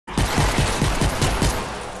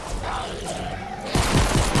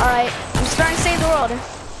Alright, I'm starting to save the world.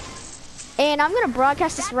 And I'm gonna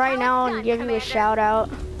broadcast this right now and give you a shout out.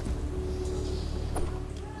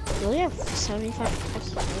 We only have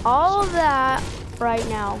 75. All of that right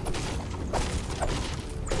now.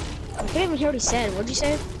 I can't even hear what he said. What'd you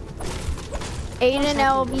say? Aiden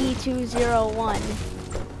LB201.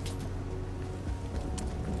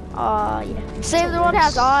 Yeah. Save the World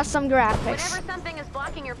has awesome graphics. Whenever something is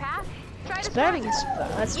blocking your path, try to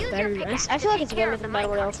That's better. I feel like it's better than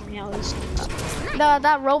Battle Royale for me at least.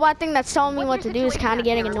 That robot thing that's telling me what to do is kind of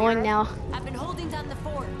getting annoying now. I've been holding down the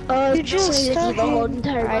fort. You just stop the whole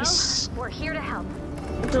entire Right. We're here to help.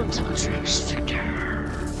 Don't touch Victor.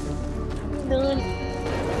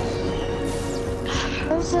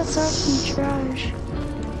 How's that fucking trash?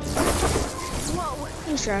 Whoa.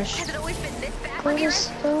 He's trash. Has it always been this bad, What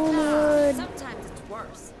is Ramirez? stonewood? Sometimes it's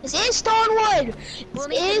worse. This is Stonewood. We'll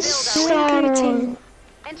This need to is build our way. Stone.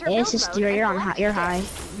 Enter Yes, build it's mode you're and on high. select You're shift. high.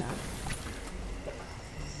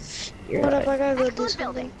 You're What if high. I gotta go do Excellent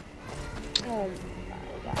something? building. Oh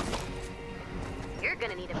my god. You're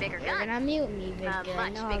gonna need a bigger You're gun. gonna mute me, A Victor. I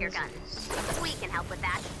much know bigger this gun. is- We can help with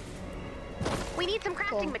that. We need some crafting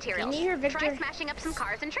Cool. materials. Can you hear Try Victor? smashing up some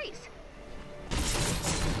cars and trees.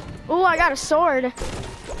 Ooh, I got a sword.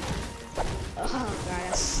 Oh god,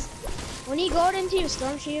 that's... When you go into your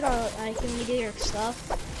storm sheet, or like when you do your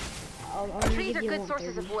stuff, I'm gonna Trees give are you good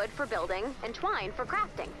sources 130. of wood for building, and twine for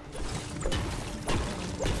crafting.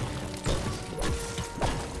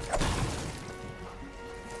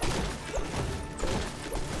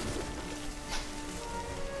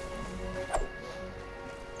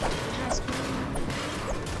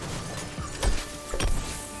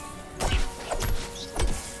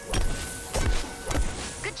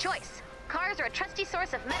 Good choice. Cars are a trusty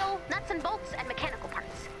source of metal, nuts and bolts, and mechanical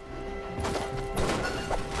parts.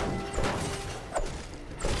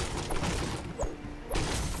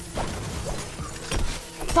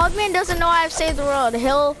 Pugman doesn't know I've saved the world.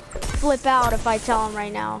 He'll flip out if I tell him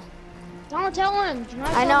right now. Don't tell him. Do not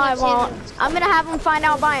I tell know him I I've saved won't. him. I'm gonna have him find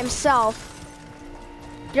out by himself.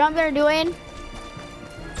 Do you know what I'm gonna do, Aiden?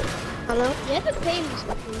 Hello? You have to pay me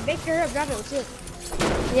something. Victor, drop it too.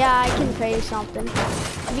 Yeah, I can pay you something.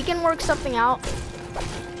 We can work something out.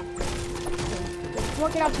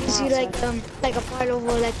 Work it out You see tomorrow. like a part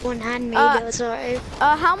over like one handmade, it's alright.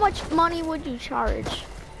 How much money would you charge?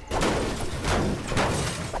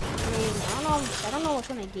 I don't know which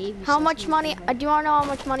one I gave you. How so much it's money? not Do you wanna know how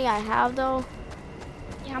much money I have though?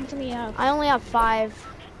 Yeah, how much money you have? I only have 5.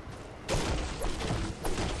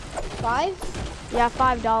 5? Yeah,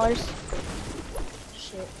 $5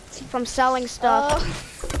 Shit. from selling stuff.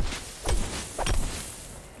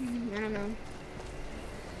 I don't know.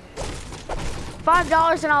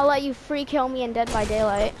 $5 and I'll let you free kill me in Dead by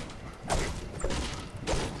Daylight.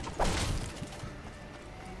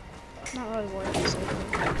 Not really worth it. So.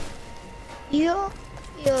 Yo,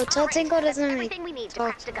 tell Alright, Tinko that's doesn't make everything we need to talk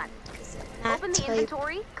craft a gun. that Open the type.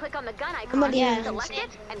 inventory, click on the gun I'm icon, gonna- select it,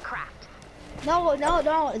 and craft. No, it's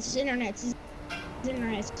just internet. It's just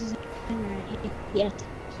internet. It's just internet.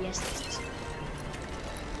 Yes.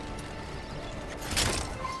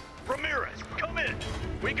 Ramirez, come in.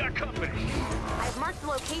 We got company. I've marked the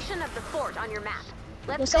location of the fort on your map.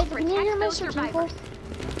 Yo, Let's go Cypher, can you hear protect my those Tinko?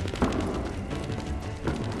 survivors.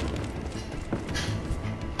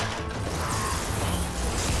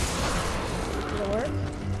 Did it work?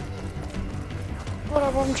 Hold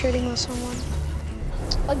up, I'm trading with someone.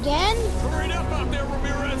 Again? Hurry up out there,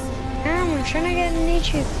 Ramirez. I'm trying to get an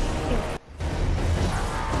HP.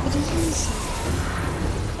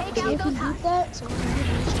 Take If out you those beat huts. that, so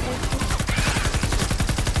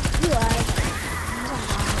you lied.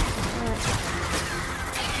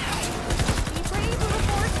 Keep ready for the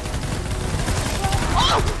fort.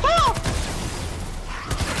 Oh!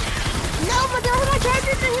 No, but don't hit my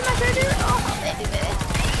charger! Don't hit my charger! Oh, baby.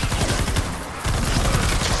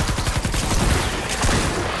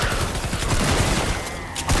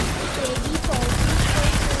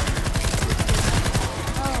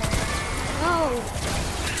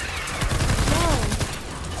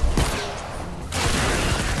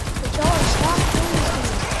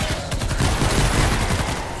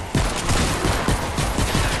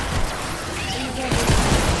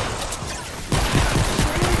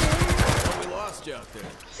 We lost you out there.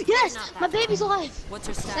 Yes! My baby's alive! What's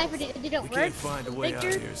your Cypher, did it We work? can't find a way out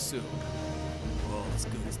Victor? of here soon. We're all as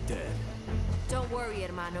good as dead. Don't worry,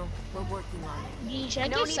 hermano. We're working on it. Should I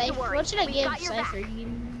No give need to Cypher? worry. What should I We've give got your back. Cypher? Let's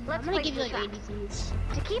I'm gonna place give you the like 80 traps. keys.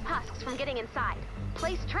 To keep husks from getting inside,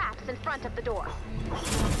 place traps in front of the door.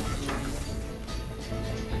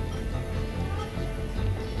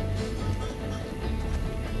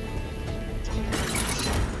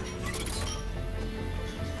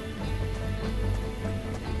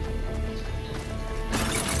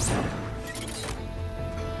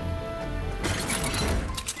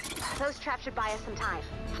 Those traps should buy us some time.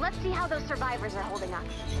 Let's see how those survivors are holding up.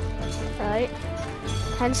 Right.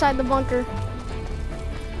 Head inside the bunker.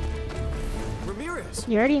 Ramirez.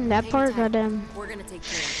 You already in that part? Goddamn. We're gonna take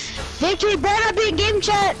care of it. Victory better be in game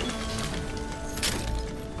chat!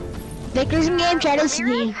 Victory's in game chat, isn't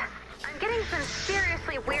he? Ramirez? I'm getting some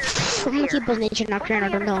seriously weird readings I'm gonna here. keep his nature What's nocturne, I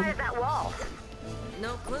on the don't other know. side of that wall?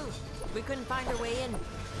 No clue. We couldn't find our way in.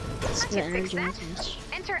 It's I the can fix energy that. weapons.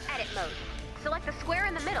 Enter edit mode. Select the square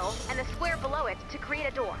in the middle and the square below it to create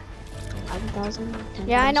a door. 11,000,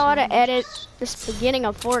 Yeah, I know how to 10,000, edit this beginning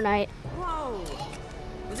of Fortnite. Whoa!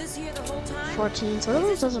 Was this here the whole time? 14, so Is it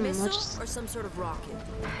this a doesn't missile much. or some sort of rocket?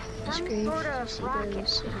 Some Screen, sort of see rocket.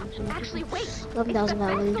 those, Actually, wait. It's the 11,000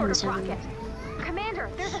 best values, sort of 27. rocket. Commander,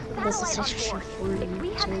 there's a That's satellite on section board. 40, If we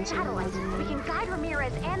have so the it's satellite, 11,000. we can guide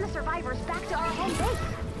Ramirez and the survivors back to our home base.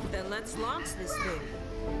 Then let's launch this thing.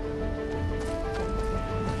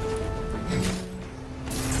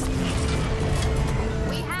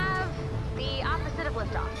 We have the opposite of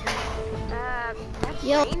liftoff. That's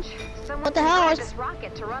Yo, strange. Someone what the hell designed is- this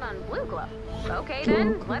rocket to run on blue glow. Okay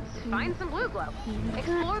then, let's find some blue glow.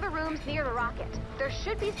 Explore the rooms near the rocket. There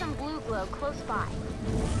should be some blue glow close by.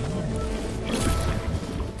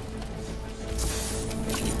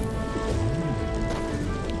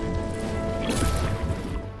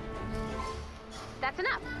 That's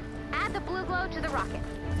enough. Add the blue glow to the rocket.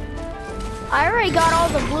 I already got all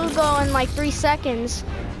the blue glow in like 3 seconds.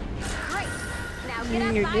 Great. Now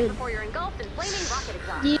get You're outside good. before you're engulfed in flaming rocket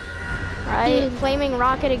exhaust. Right? Flaming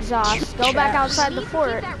rocket exhaust. Go back outside the Need to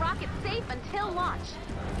fort. keep that rocket safe until launch.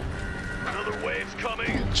 Another wave's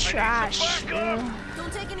coming. Trash, bro.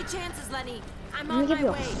 Don't take any chances, Lenny. I'm I'm on gonna give my you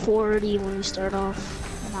a way. 40 when we start off.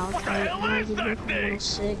 Now What the hell is that thing?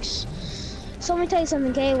 106. So let me tell you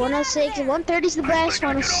something, okay? 106, 130 is the best,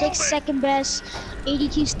 106 second best,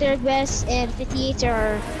 82 is third best, and 58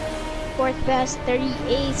 are fourth best,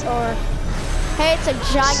 38 are Hey, it's a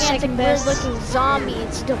gigantic Second best. weird-looking zombie.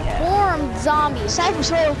 It's deformed zombie. Cypher.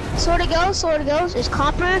 So sword of goes is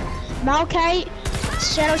copper, malachite,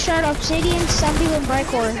 shadow shard, obsidian, sunbeam, and bright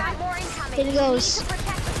core. Got more incoming. Then it goes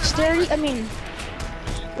sturdy. I mean,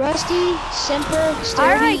 rusty, simple, sturdy.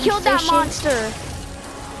 I already killed that efficient. monster.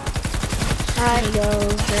 Alright, go.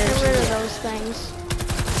 Get rid of those things.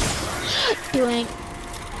 Doing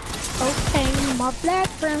okay, my black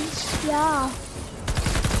friends, yeah.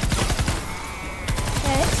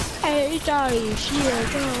 Hey, sorry,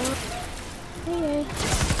 hey.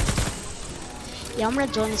 Yeah, I'm gonna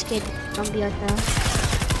join this kid. Don't be like that.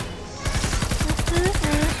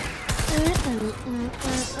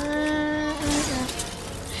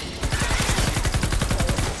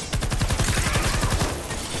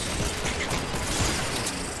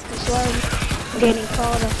 That's why I'm getting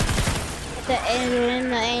called the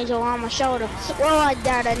angel on my shoulder. Well, I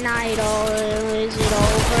died at night, or is it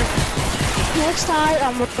over? Next time,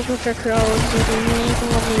 I'm looking for crows. You can make me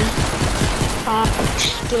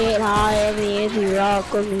get high with me if you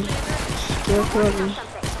rock with me. Get with me.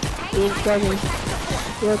 Get with me.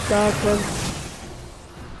 Get off with me.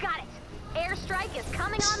 Got it. Airstrike is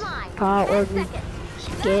coming online. Hot 10 with me. seconds.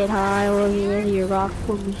 Get high with me if you rock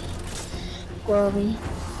with me. Go with me.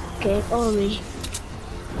 Get over me.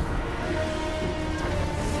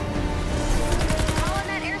 Call in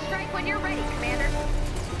that airstrike when you're ready, Commander.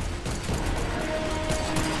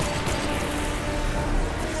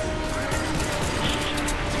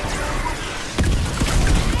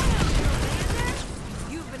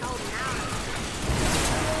 You've been holding out.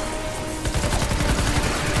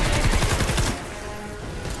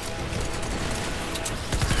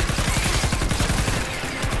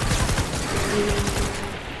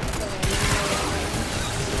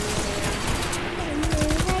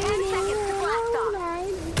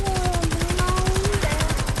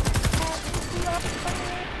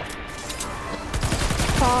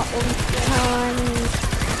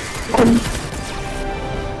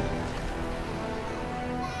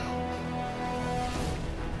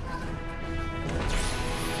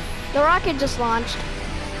 The rocket just launched.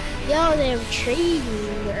 Yo, they're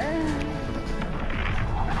retrieving.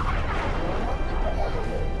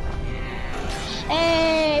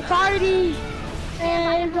 Hey, party!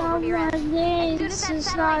 Hey, don't like this.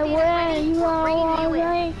 It's not where you are all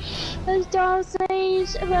day. Let's don't say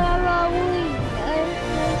it's Halloween.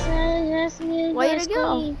 Way to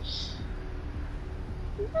go.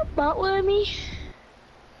 Butt with me.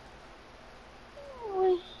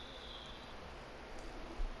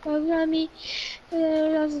 Look at me.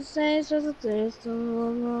 Doesn't say it's just a taste.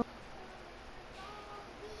 Too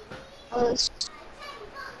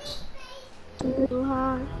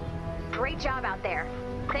high. Great job out there.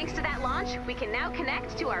 Thanks to that launch, we can now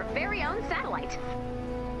connect to our very own satellite.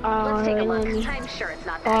 Let's take a look. I'm sure it's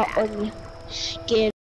not that bad. Scared.